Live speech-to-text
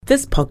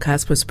This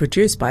podcast was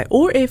produced by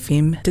OAR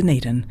FM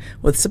Dunedin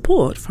with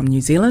support from New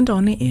Zealand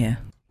On Air.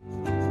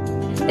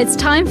 It's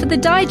time for The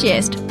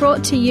Digest,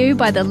 brought to you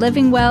by the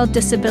Living Well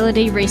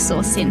Disability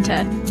Resource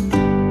Centre.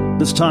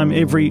 This time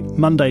every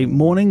Monday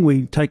morning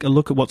we take a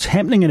look at what's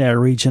happening in our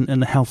region in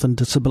the health and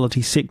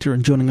disability sector,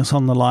 and joining us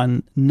on the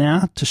line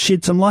now to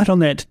shed some light on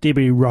that,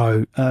 Debbie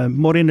Rowe.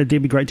 Morena,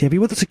 Debbie, great to have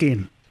you with us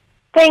again.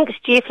 Thanks,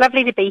 Jeff.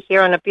 Lovely to be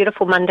here on a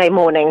beautiful Monday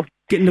morning.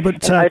 Getting a bit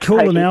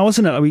cooler now,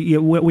 isn't it?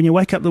 When you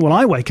wake up,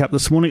 I wake up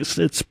this morning,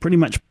 it's pretty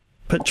much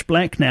pitch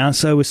black now,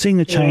 so we're seeing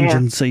a change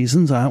in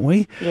seasons, aren't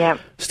we? Yeah.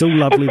 Still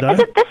lovely though. Is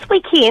it this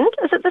weekend?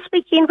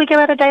 We go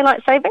out of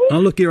daylight savings? Oh,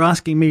 look, you're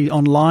asking me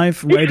on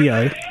live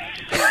radio.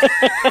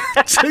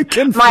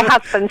 My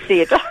husband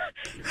said.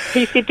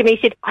 He said to me,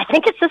 I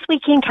think it's this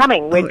weekend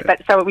coming.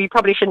 But so we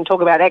probably shouldn't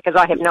talk about that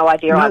because I have no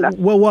idea either.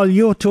 Well, while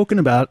you're talking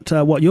about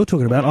what you're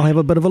talking about, I'll have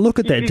a bit of a look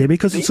at that, Debbie,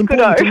 because it's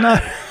important to know.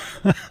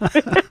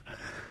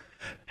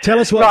 Tell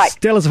us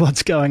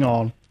what's going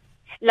on.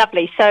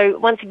 Lovely. So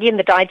once again,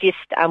 the Digest,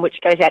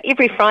 which goes out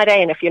every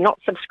Friday, and if you're not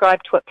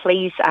subscribed to it,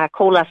 please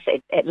call us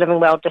at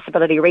Living Well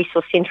Disability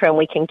Resource Centre and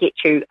we can get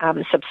you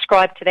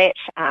subscribed to that.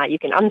 You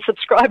can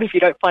unsubscribe if you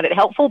don't find it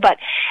helpful, but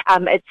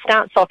it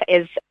starts off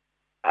as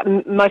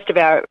most of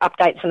our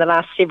updates in the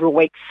last several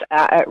weeks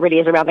really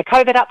is around the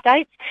COVID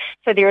updates.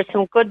 So there are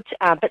some good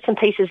bits and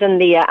pieces in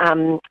there.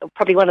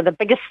 Probably one of the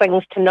biggest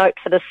things to note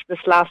for this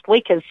last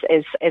week is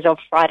as of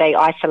Friday,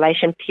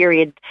 isolation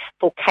period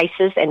for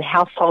cases and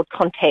household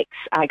contacts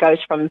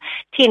goes from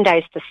 10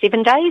 days to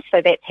 7 days. So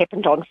that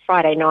happened on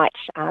Friday night,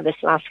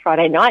 this last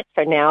Friday night.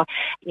 So now,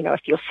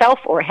 if yourself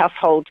or a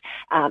household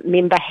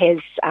member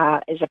is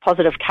a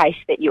positive case,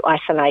 that you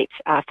isolate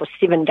for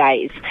 7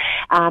 days.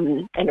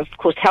 And of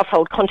course,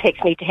 household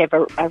contacts need to have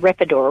a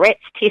rapid or a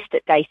RATS test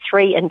at day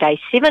 3 and day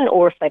 7,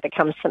 or if they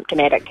become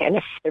symptomatic, and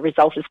if the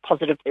result is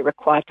positive, they're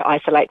required to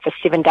isolate for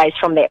 7 days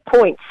from that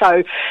point.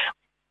 So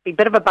be a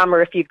bit of a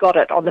bummer if you got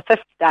it on the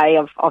 5th day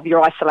of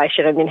your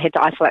isolation and then had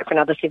to isolate for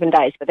another 7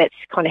 days, but that's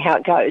kind of how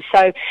it goes.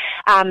 So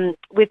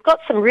we've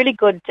got some really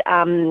good,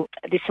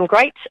 there's some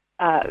great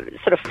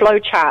sort of flow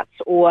charts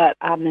or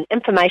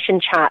information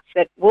charts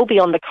that will be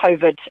on the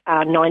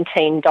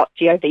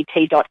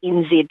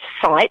covid19.govt.nz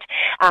site.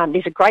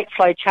 There's a great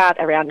flow chart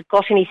around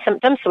got any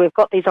symptoms, so we've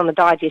got these on the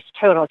Digest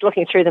too, and I was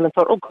looking through them and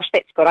thought, oh gosh,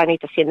 that's good, I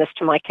need to send this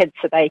to my kids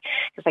because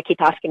they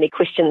keep asking me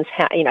questions,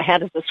 how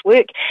does this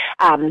work?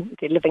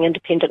 They're living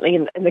independently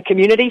in the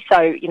community,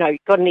 so,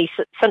 got any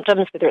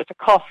symptoms, whether it's a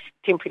cough,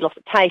 temporary loss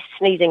of taste,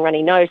 sneezing,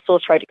 runny nose,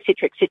 sore throat,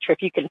 etc., etc.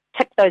 If you can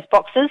tick those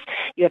boxes,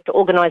 you have to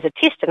organise a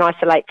test and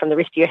isolate from the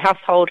rest of your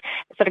household.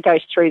 It sort of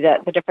goes through the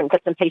different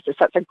bits and pieces.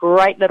 So it's a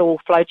great little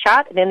flow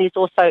chart. And then there's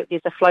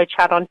a flow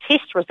chart on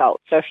test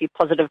results. So if you're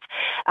positive,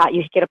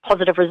 you get a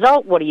positive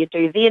result, what do you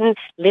do then?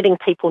 Letting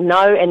people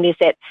know. And there's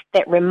that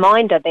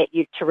reminder that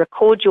to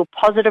record your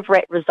positive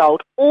RAT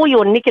result or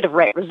your negative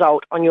RAT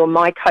result on your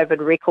My COVID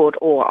record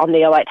or on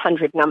the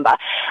 0800 number.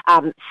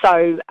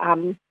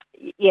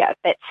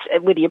 That's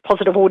whether you're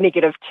positive or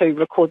negative to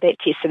record that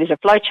test. So there's a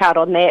flow chart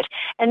on that.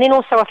 And then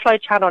also a flow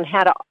chart on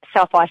how to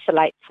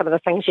self-isolate, some of the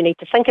things you need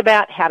to think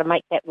about, how to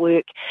make that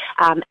work,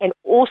 and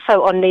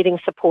also on needing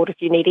support. If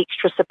you need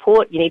extra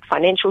support, you need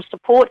financial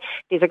support,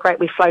 there's a great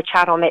wee flow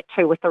chart on that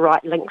too with the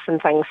right links and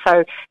things.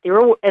 So they're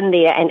all in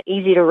there and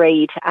easy to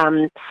read.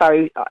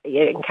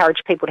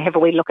 Encourage people to have a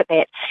wee look at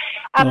that.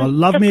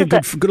 Love me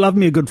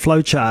a good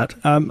flow chart.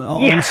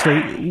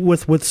 Honestly,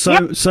 with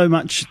so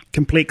much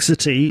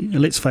complexity,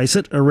 let's face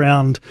it,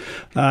 around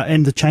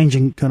and the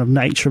changing kind of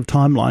nature of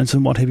timelines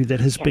and what have you that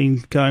has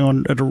been going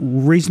on at a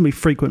reasonably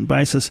frequent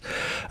basis.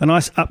 A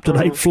nice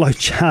up-to-date flow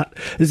chart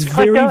is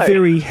very,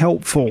 very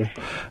helpful.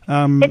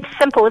 It's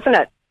simple, isn't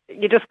it?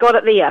 You just got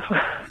it there.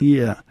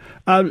 Yeah.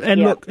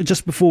 Look,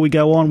 just before we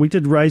go on, we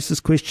did raise this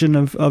question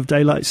of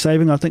daylight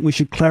saving. I think we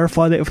should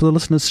clarify that for the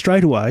listeners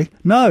straight away.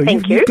 No,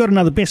 you've got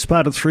another best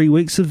part of 3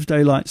 weeks of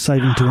daylight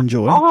saving to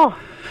enjoy. Oh,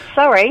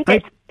 sorry.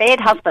 That's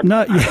bad husband.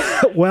 No,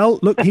 well,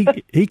 look,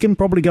 he can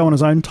probably go on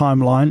his own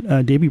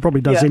timeline. Debbie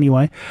probably does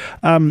anyway.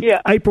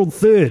 April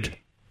 3rd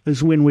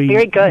is when we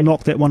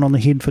knock that one on the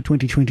head for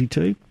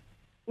 2022.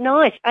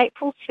 Nice.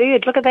 April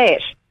 3rd. Look at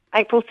that.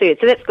 April 3rd.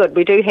 So that's good.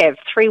 We do have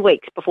 3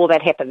 weeks before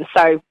that happens.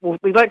 So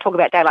we won't talk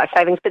about daylight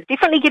savings, but it's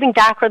definitely getting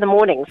darker in the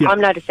mornings. Yeah. I'm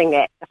noticing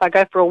that. If I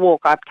go for a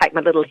walk, I take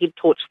my little head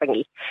torch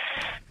thingy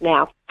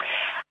now.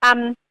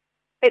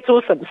 That's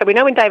awesome. So we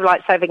know when daylight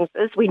savings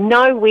is. We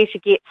know where to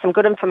get some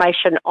good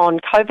information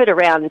on COVID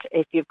around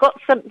if you've got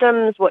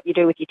symptoms, what you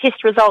do with your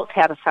test results,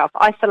 how to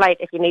self-isolate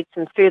if you need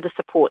some further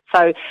support.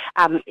 So,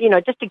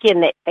 just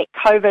again, that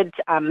COVID,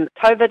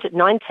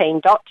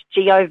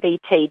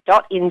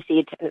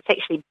 covid19.govt.nz, and it's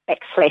actually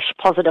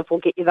 /positive will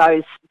get you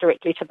those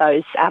directly to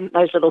those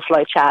little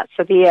flow charts.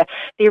 So they're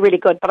really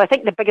good. But I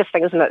think the biggest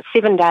thing, isn't it,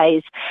 7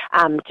 days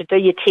to do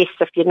your tests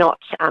if you're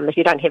not, if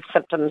you don't have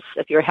symptoms,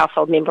 if you're a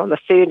household member on the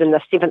 3rd and the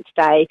 7th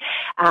day, day,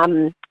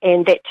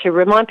 and that to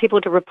remind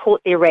people to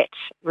report their RAT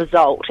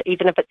result,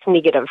 even if it's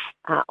negative,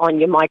 on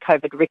your My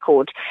COVID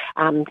record,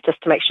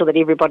 just to make sure that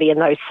everybody in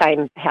those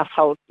same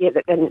household,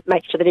 and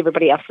make sure that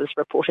everybody else has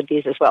reported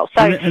theirs as well.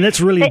 So, and that's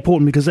really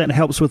important because that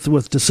helps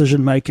with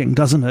decision making,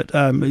 doesn't it?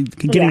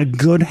 Getting a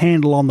good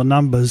handle on the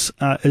numbers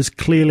is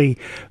clearly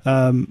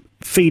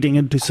feeding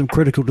into some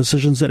critical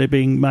decisions that are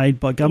being made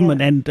by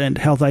government and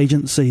health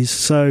agencies.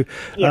 So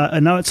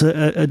I know it's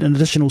an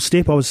additional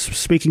step. I was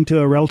speaking to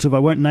a relative, I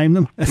won't name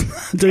them,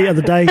 the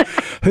other day,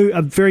 who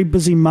a very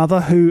busy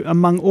mother who,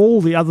 among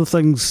all the other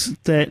things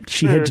that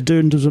she had to do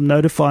in terms of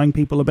notifying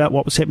people about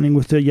what was happening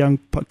with her young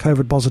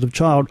COVID positive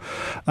child,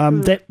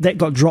 that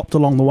got dropped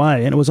along the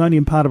way, and it was only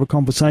in part of a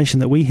conversation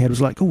that we had. It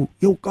was like,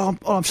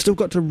 I've still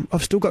got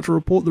to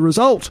report the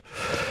result.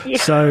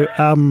 So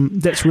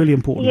that's really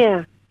important.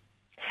 Yeah.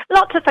 A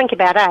lot to think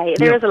about, eh?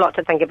 There is a lot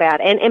to think about,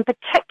 and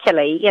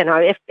particularly,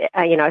 if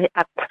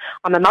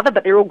I'm a mother,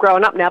 but they're all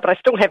grown up now, but I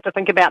still have to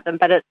think about them.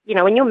 But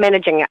when you're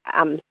managing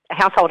a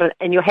household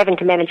and you're having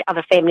to manage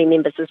other family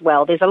members as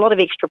well, there's a lot of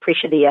extra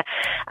pressure there,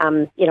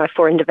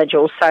 for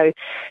individuals. So,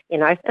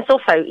 it's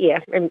also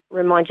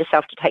remind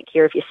yourself to take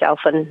care of yourself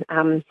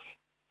and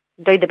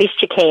do the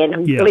best you can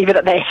and leave it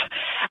at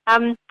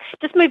that.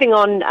 Just moving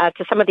on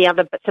to some of the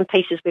other bits and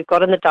pieces we've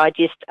got in the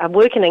digest.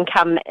 Work and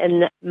Income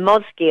in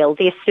Mosgiel,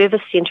 their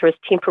service centre is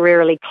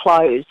temporarily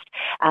closed.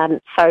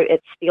 So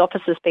the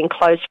office has been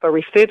closed for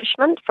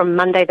refurbishment from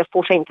Monday the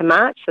 14th of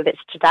March, so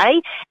that's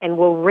today, and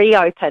will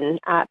reopen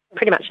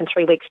pretty much in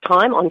 3 weeks'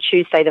 time on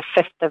Tuesday the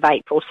 5th of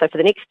April. So for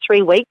the next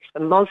 3 weeks, the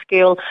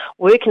Mosgiel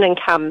Work and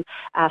Income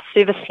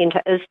Service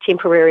Centre is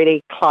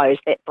temporarily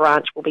closed. That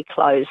branch will be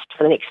closed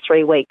for the next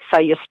 3 weeks. So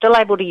you're still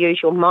able to use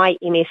your My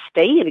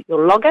MSD,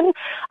 your login,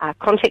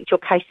 contact your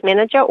case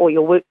manager or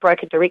your work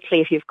broker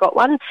directly if you've got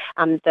one.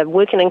 The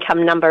Work and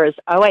Income number is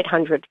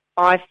 0800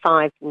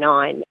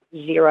 559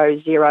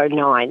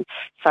 009.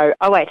 So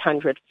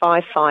 0800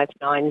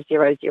 559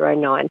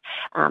 009.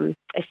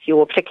 If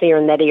you're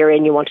particularly in that area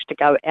and you wanted to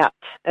go out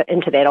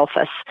into that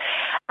office.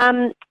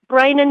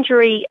 Brain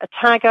Injury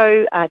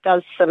Otago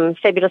does some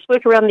fabulous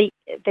work around the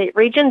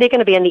region. They're going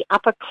to be in the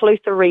Upper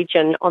Clutha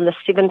region on the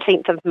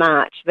 17th of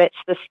March. That's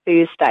this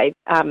Thursday.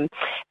 They're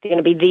going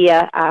to be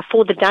there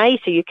for the day,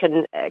 so you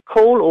can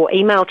call or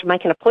email to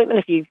make an appointment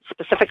if you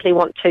specifically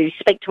want to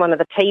speak to one of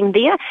the team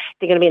there.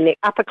 They're going to be in the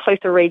Upper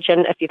Clutha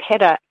region. If you've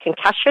had a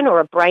concussion or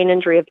a brain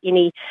injury of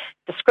any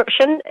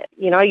description,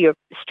 you're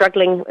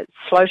struggling,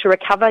 slow to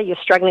recover, you're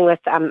struggling with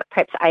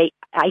perhaps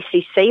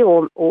ACC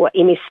or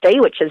MSD,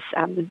 which is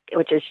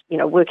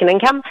work and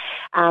income.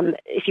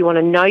 If you want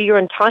to know your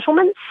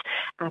entitlements,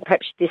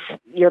 perhaps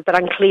you're a bit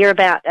unclear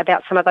about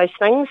some of those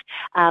things.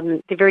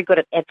 They're very good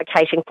at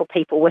advocating for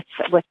people with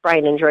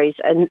brain injuries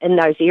in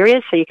those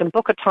areas. So you can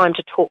book a time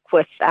to talk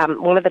with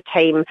one of the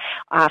team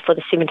for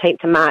the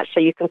 17th of March. So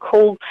you can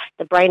call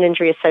the Brain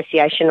Injury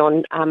Association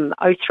on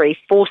 03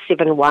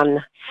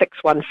 471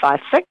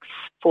 6156,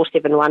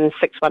 471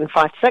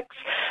 6156,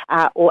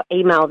 or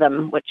email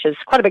them, which is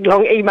quite a big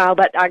long email,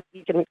 but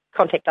you can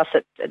contact us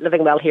at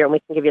Living Well here and we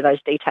can give you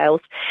those details.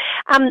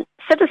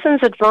 Citizens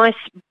Advice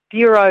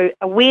Bureau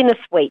Awareness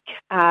Week,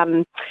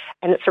 and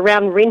it's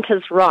around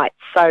renters' rights.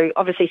 So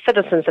obviously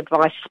Citizens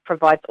Advice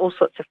provides all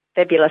sorts of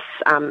fabulous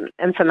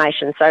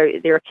information. So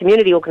they're a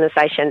community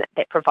organisation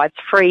that provides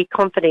free,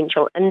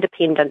 confidential,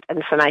 independent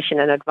information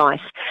and advice.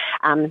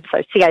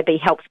 So CAB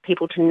helps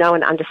people to know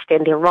and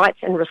understand their rights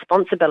and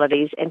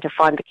responsibilities and to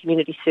find the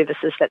community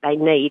services that they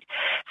need.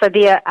 So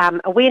their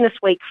Awareness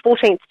Week,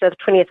 14th to the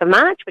 20th of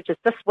March, which is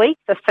this week,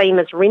 the theme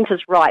is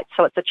renters' rights.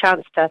 So it's a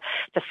chance to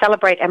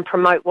celebrate and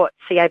promote what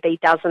CAB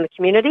does in the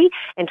community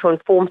and to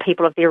inform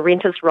people of their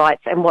renters'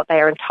 rights and what they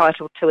are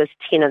entitled to as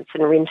tenants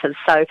and renters.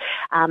 So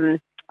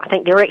I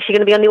think they're actually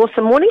going to be on the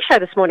Awesome Morning Show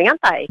this morning,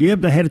 aren't they? Yeah,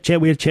 they had a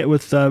chat. We had a chat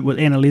with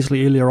Anna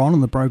Leslie earlier on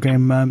the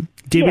program,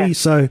 Debbie. Yeah.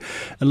 So,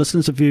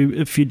 listeners, if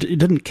you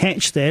didn't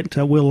catch that,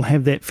 we'll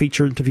have that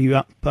feature interview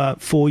up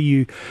for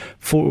you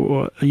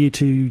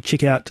to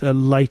check out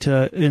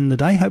later in the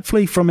day,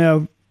 hopefully from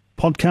our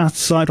podcast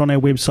site on our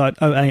website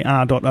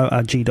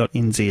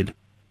oar.org.nz.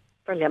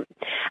 Brilliant.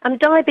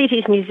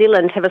 Diabetes New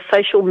Zealand have a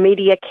social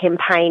media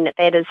campaign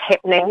that is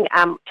happening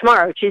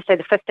tomorrow, Tuesday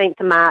the 15th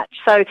of March.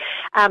 So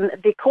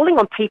they're calling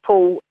on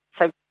people,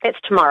 so that's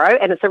tomorrow,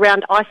 and it's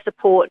around I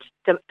Support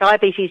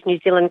Diabetes New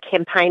Zealand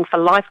campaign for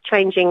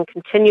life-changing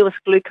continuous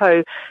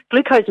glucose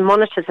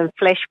monitors and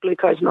flash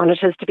glucose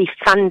monitors to be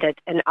funded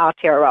in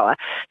Aotearoa.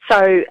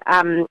 So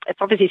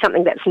it's obviously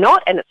something that's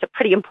not, and it's a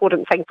pretty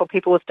important thing for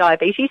people with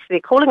diabetes. So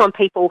they're calling on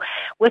people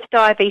with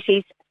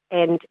diabetes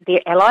and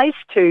their allies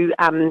to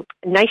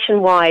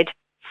nationwide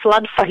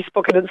flood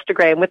Facebook and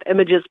Instagram with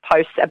images,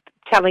 posts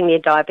telling their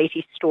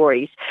diabetes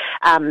stories.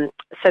 So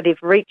they've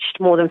reached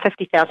more than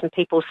 50,000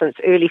 people since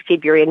early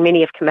February, and many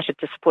have committed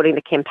to supporting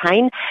the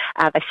campaign.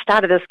 They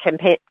started this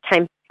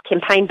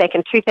campaign back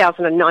in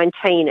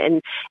 2019,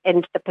 and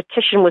the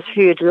petition was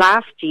heard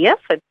last year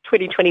for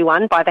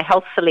 2021 by the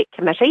Health Select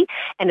Committee,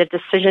 and a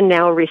decision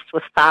now rests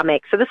with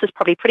Pharmac. So this is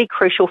probably pretty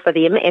crucial for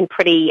them and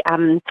pretty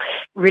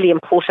really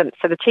important.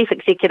 So the Chief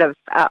Executive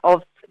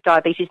of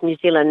Diabetes New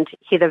Zealand,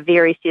 Heather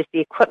Very, says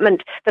this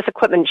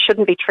equipment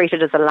shouldn't be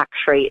treated as a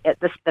luxury.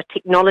 The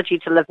technology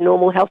to live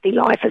normal, healthy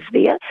life is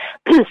there,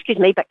 excuse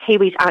me, but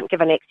Kiwis aren't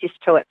given access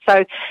to it.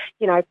 So,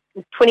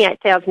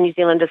 28,000 New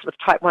Zealanders with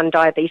type 1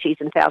 diabetes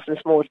and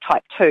thousands more with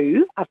type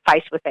 2 are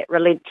faced with that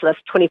relentless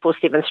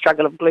 24/7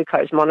 struggle of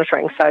glucose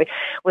monitoring. So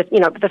with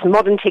this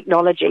modern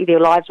technology, their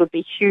lives would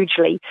be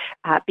hugely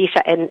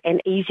better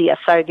and easier.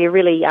 So they're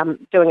really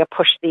doing a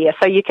push there.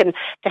 So to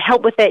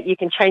help with that, you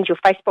can change your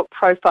Facebook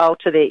profile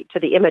to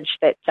the image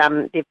that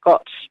they've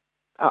got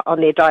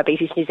on their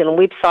Diabetes New Zealand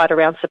website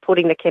around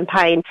supporting the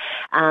campaign.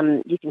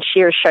 You can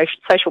share a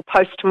social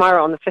post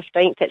tomorrow on the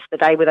 15th. That's the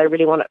day where they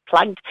really want it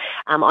plugged.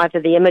 Either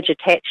the image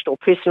attached or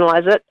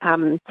personalise it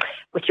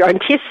with your own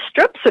test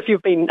strips if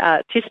you've been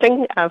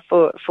testing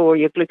for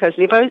your glucose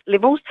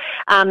levels.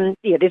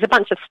 There's a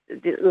bunch of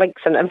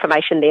links and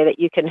information there that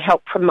you can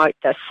help promote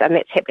this, and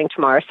that's happening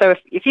tomorrow. So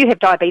if you have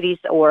diabetes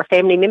or a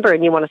family member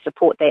and you want to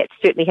support that,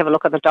 certainly have a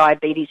look on the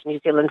Diabetes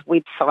New Zealand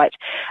website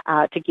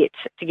to get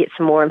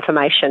some more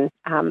information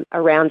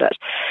around it.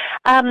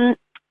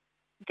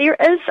 There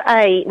is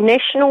a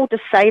National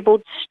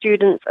Disabled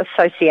Students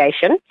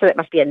Association, so that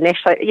must be a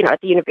national, at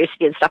the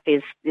university and stuff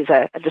there's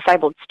a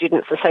Disabled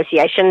Students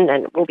Association,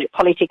 and it will be at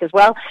Polytech as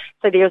well.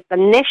 So there's the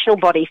national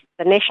body,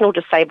 the National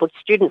Disabled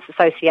Students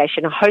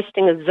Association,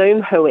 hosting a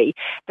Zoom hui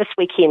this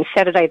weekend,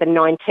 Saturday the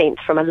 19th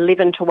from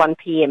 11 to 1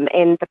 p.m.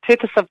 And the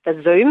purpose of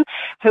the Zoom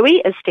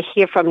hui is to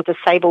hear from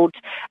disabled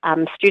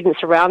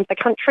students around the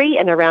country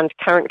and around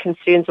current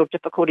concerns or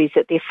difficulties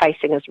that they're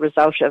facing as a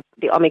result of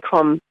the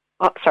Omicron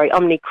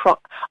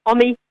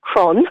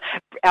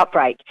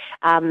outbreak.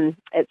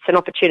 It's an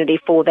opportunity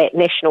for that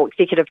national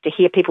executive to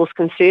hear people's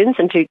concerns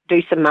and to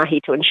do some mahi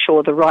to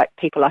ensure the right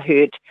people are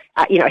heard,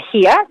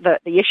 hear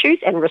the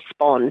issues and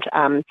respond.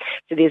 So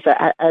there's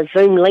a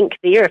Zoom link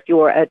there if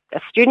you're a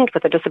student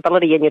with a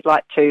disability and you'd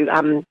like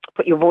to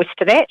put your voice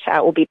to that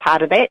or be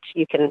part of that.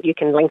 You can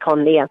link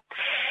on there.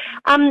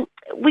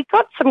 We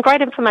got some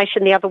great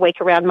information the other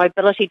week around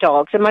mobility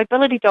dogs. And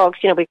mobility dogs,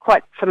 we're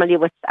quite familiar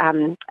with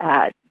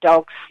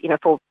dogs,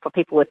 for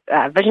people with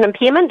vision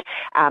impairment.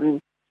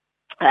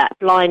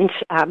 Blind,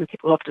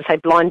 people often say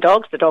blind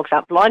dogs. The dogs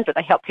aren't blind, but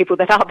they help people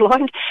that are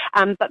blind.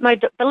 But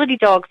mobility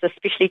dogs are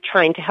specially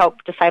trained to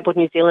help disabled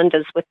New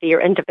Zealanders with their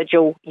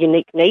individual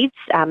unique needs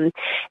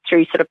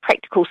through sort of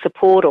practical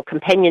support or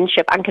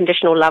companionship,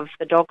 unconditional love.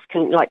 The dogs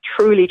can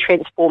truly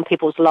transform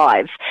people's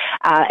lives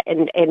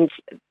and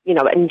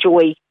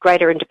enjoy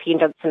greater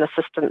independence and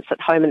assistance at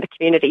home in the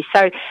community.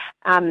 So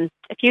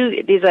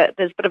there's a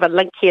bit of a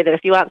link here that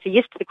if you answer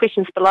yes to the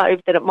questions below,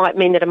 then it might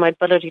mean that a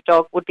mobility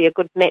dog would be a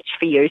good match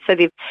for you. So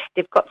they've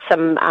got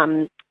some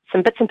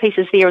bits and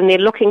pieces there, and they're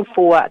looking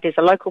for, there's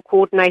a local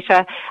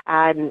coordinator,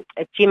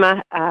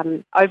 Gemma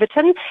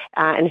Overton,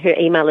 and her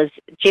email is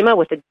Gemma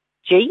with a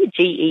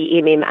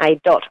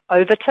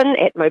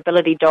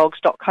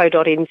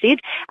gemma.overton@mobilitydogs.co.nz,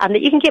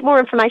 that you can get more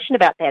information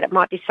about that. It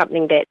might be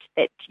something that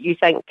you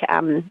think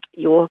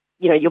your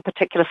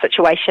particular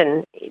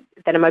situation,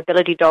 that a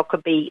mobility dog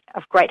could be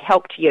of great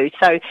help to you.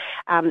 So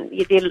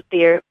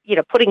they're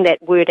putting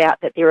that word out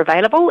that they're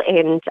available,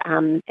 and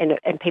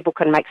people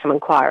can make some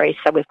inquiries.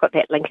 So we've got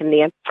that link in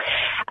there.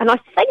 And I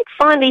think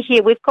finally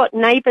here we've got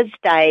Neighbours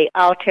Day,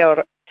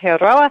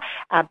 Aotearoa,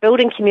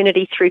 building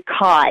community through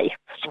Kai.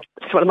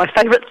 It's one of my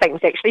favourite things,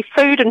 actually,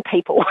 food and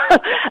people.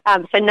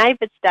 So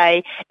Neighbours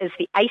Day is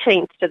the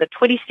 18th to the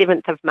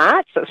 27th of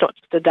March, so it's not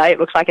just a day, it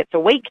looks like it's a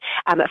week.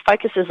 It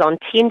focuses on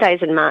 10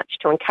 days in March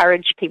to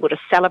encourage people to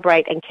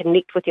celebrate and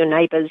connect with your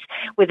neighbours,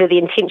 whether the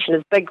intention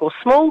is big or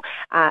small.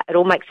 It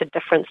all makes a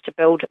difference to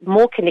build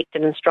more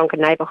connected and stronger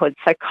neighbourhoods.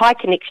 So Kai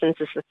Connections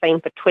is the theme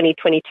for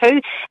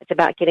 2022. It's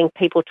about getting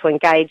people to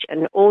engage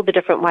in all the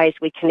different ways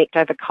we connect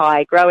over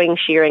Kai, growing,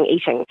 sharing,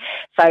 eating.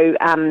 So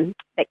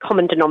that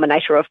common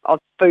denominator of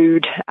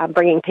food,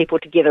 bringing people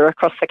together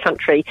across the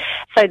country.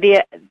 So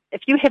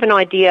if you have an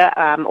idea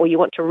or you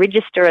want to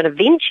register an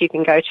event, you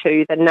can go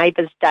to the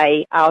Neighbours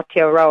Day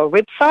Aotearoa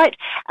website.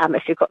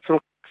 If you've got some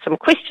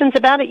questions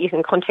about it, you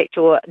can contact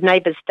your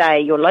Neighbours Day,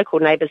 your local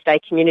Neighbours Day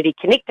community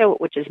connector,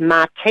 which is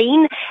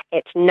Martine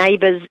at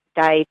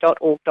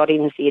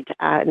neighboursday.org.nz,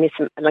 and there's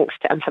some links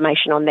to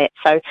information on that.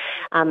 So,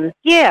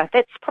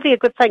 that's probably a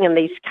good thing in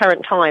these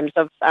current times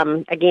of,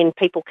 again,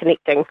 people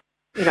connecting,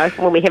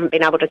 when we haven't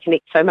been able to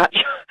connect so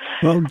much.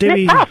 Well,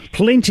 Debbie,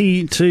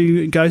 plenty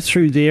to go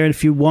through there. And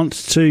if you want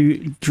to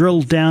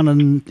drill down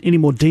in any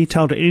more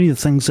detail to any of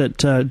the things that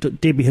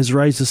Debbie has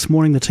raised this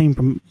morning, the team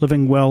from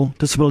Living Well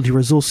Disability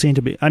Resource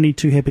Centre be only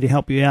too happy to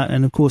help you out.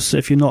 And, of course,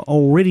 if you're not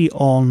already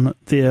on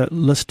their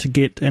list to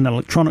get an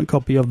electronic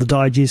copy of the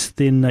digest,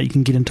 then you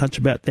can get in touch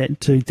about that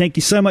too. Thank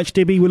you so much,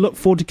 Debbie. We look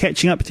forward to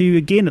catching up with you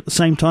again at the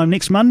same time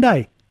next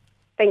Monday.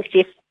 Thanks,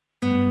 Jeff.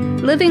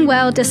 Living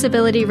Well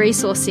Disability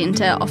Resource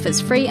Centre offers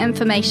free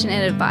information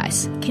and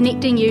advice,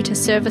 connecting you to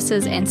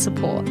services and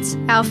supports.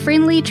 Our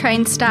friendly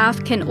trained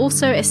staff can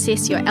also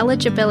assess your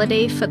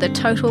eligibility for the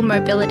Total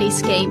Mobility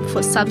Scheme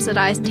for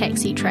subsidised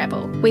taxi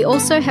travel. We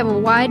also have a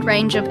wide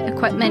range of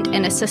equipment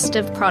and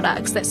assistive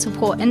products that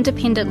support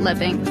independent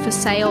living for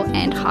sale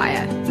and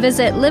hire.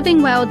 Visit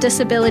Living Well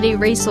Disability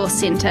Resource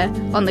Centre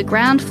on the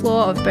ground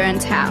floor of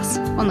Burns House,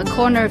 on the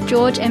corner of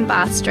George and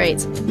Bath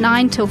Streets,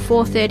 9 till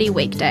 4:30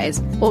 weekdays,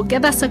 or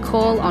give us a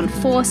call on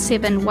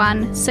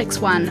 471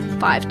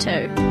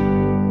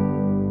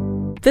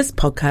 6152. This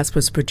podcast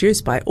was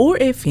produced by OAR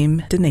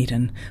FM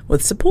Dunedin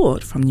with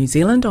support from New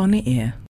Zealand On Air.